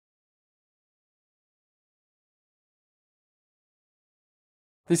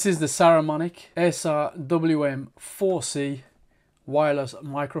This is the Saramonic SR-WM4C wireless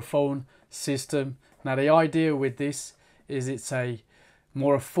microphone system. Now the idea with this is it's a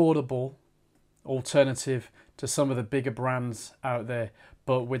more affordable alternative to some of the bigger brands out there,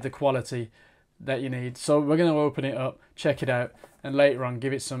 but with the quality that you need. So we're going to open it up, check it out, and later on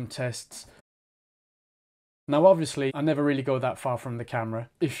give it some tests. Now obviously I never really go that far from the camera.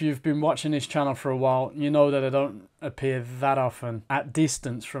 If you've been watching this channel for a while, you know that I don't appear that often at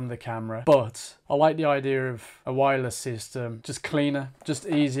distance from the camera, but I like the idea of a wireless system, just cleaner, just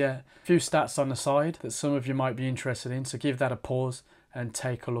easier. A few stats on the side that some of you might be interested in, so give that a pause and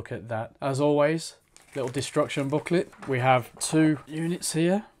take a look at that. As always, little destruction booklet. We have 2 units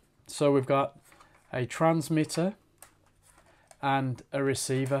here. So we've got a transmitter and a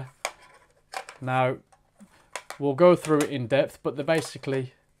receiver. Now we'll go through it in depth, but they're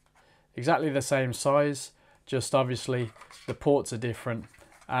basically exactly the same size, just obviously the ports are different,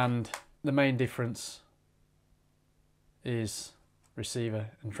 and the main difference is receiver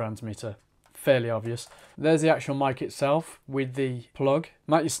and transmitter. Fairly obvious. There's the actual mic itself with the plug,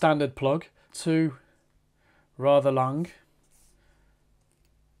 not your standard plug. 2 rather long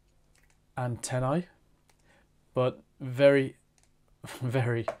antennae, but very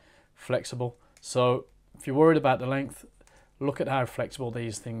flexible. So if you're worried about the length, look at how flexible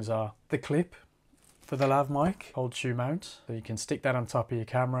these things are. The clip for the lav mic holds shoe mount, so you can stick that on top of your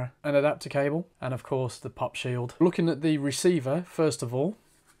camera. An adapter cable, and of course the pop shield. Looking at the receiver, first of all,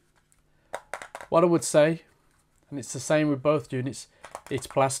 what I would say, and it's the same with both units, it's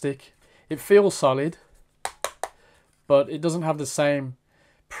plastic. It feels solid, but it doesn't have the same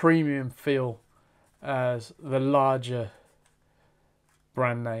premium feel as the larger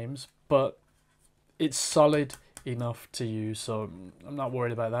brand names, but it's solid enough to use, so I'm not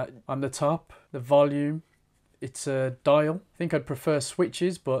worried about that. On the top, the volume, it's a dial. I think I'd prefer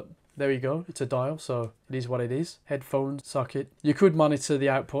switches, but there you go, it's a dial, so it is what it is. Headphone socket. You could monitor the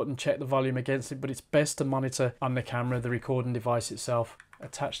output and check the volume against it, but it's best to monitor on the camera, the recording device itself.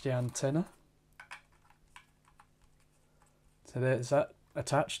 Attach the antenna. So there's that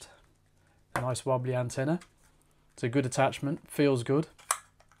attached. A nice wobbly antenna. It's a good attachment, feels good.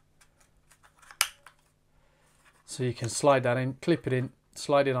 So you can slide that in, clip it in,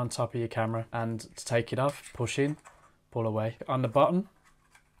 slide it on top of your camera, and to take it off, push in, pull away. On the bottom,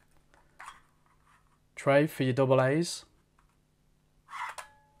 tray for your AA's,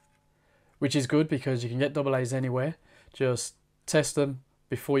 which is good because you can get AA's anywhere. Just test them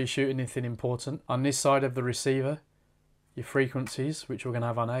before you shoot anything important. On this side of the receiver, your frequencies, which we're going to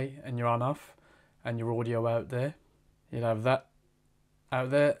have on A, and your on off, and your audio out there. You'll have that out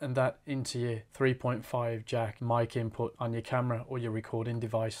there and that into your 3.5 jack mic input on your camera or your recording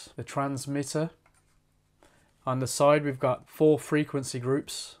device. The transmitter, on the side we've got 4 frequency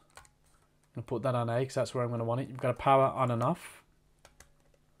groups. I'm going to put that on A because that's where I'm going to want it. You've got a power on and off,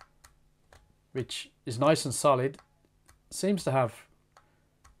 which is nice and solid. Seems to have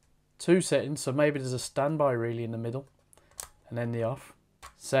 2 settings, so maybe there's a standby really in the middle, and then the off.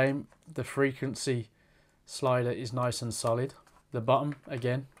 Same, the frequency slider is nice and solid. The bottom,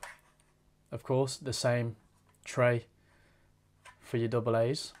 again, of course, the same tray for your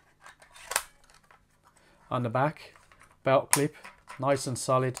AA's. On the back, belt clip, nice and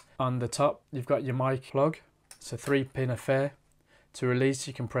solid. On the top, you've got your mic plug. It's a 3-pin affair. To release,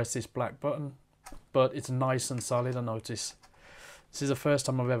 you can press this black button, but it's nice and solid, I notice. This is the first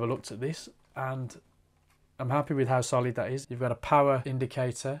time I've ever looked at this, and I'm happy with how solid that is. You've got a power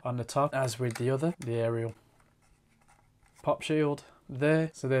indicator on the top, as with the other, the aerial. Pop shield there,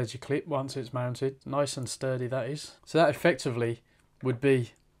 so there's your clip once it's mounted. Nice and sturdy that is. So that effectively would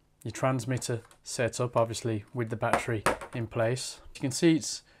be your transmitter setup, obviously with the battery in place. You can see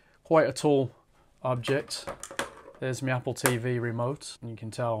it's quite a tall object. There's my Apple TV remote, and you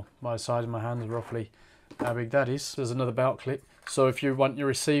can tell by the size of my hand roughly how big that is. There's another belt clip, so if you want your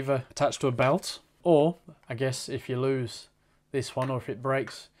receiver attached to a belt, or I guess if you lose this one or if it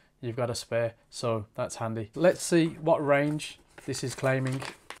breaks, you've got a spare, so that's handy. Let's see what range this is claiming.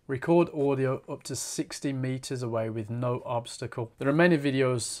 Record audio up to 60 meters away with no obstacle. There are many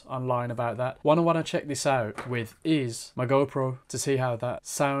videos online about that. One I want to check this out with is my GoPro to see how that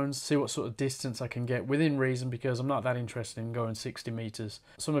sounds, see what sort of distance I can get within reason, because I'm not that interested in going 60 meters.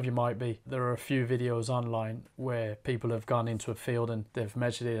 Some of you might be. There are a few videos online where people have gone into a field and they've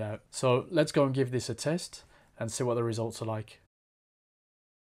measured it out. So let's go and give this a test and see what the results are like.